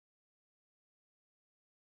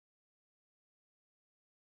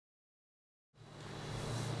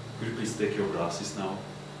Could you please take your glasses now?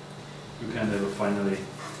 You can have finally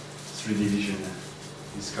 3D vision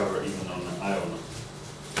discover even on Ion.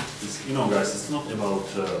 You know, guys, it's not about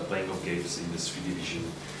playing of games in the 3D vision.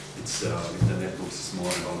 It's with the netbooks, it's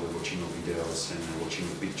more about watching of videos and watching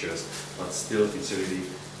of pictures. But still, it's really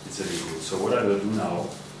good. So what I will do now,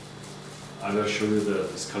 I will show you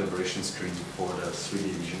this calibration screen for the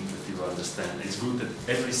 3D vision that you will understand. It's good that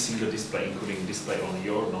every single display, including display on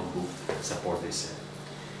your notebook, support this.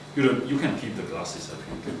 You can keep the glasses, I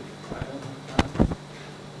think.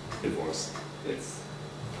 It works.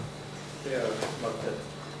 They are not that.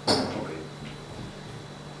 Okay.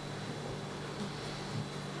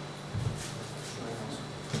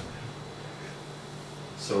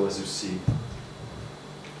 So as you see,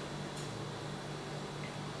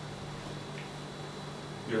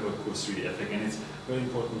 you have a cool 3D effect, and it's very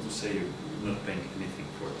important to say you're not paying anything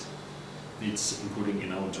for it. It's including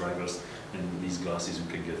in our drivers, and these glasses you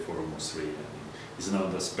can get for almost free. It's now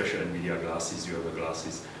the special Nvidia glasses. You have the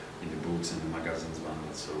glasses in the books and the magazines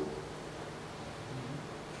bundle, so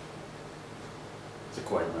it's a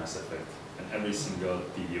quite nice effect. And every single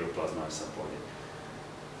TV or plasma is supported.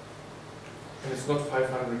 And it's not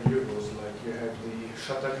 500 euros, like you have the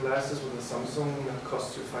shutter glasses with the Samsung that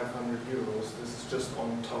cost you 500 euros. This is just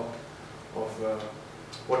on top of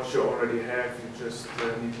what you already have. You just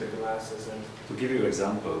need the glasses. And to give you an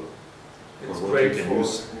example, it's for what great you can for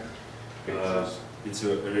use, pictures. it's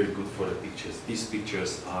really good for the pictures. These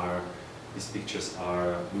pictures are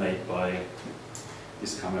made by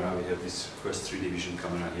this camera. We have this first 3D vision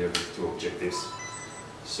camera here with 2 objectives.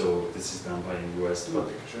 So this is done by US, but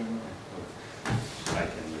I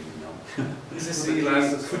can read now. This is the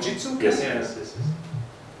glasses Fujitsu? Yes.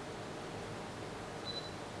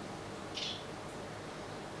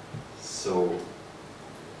 So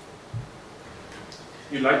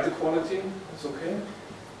you like the quality? It's okay?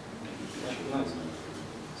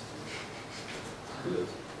 Good.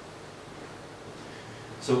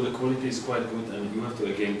 So the quality is quite good, and you have to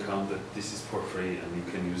again count that this is for free, and you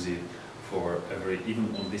can use it for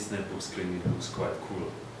even on this netbook screen it looks quite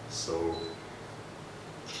cool. So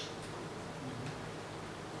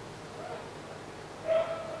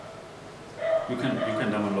you can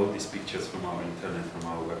download these pictures from our internet, from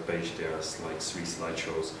our webpage. There's like 3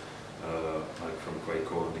 slideshows, like from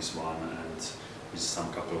Quakecore, this one, and with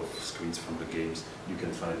some couple of screens from the games. You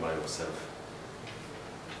can try it by yourself.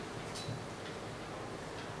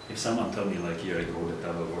 If someone told me like a year ago that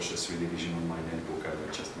I will watch the 3D vision on my netbook, I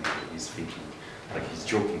would just think that he's thinking, like he's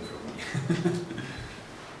joking from me.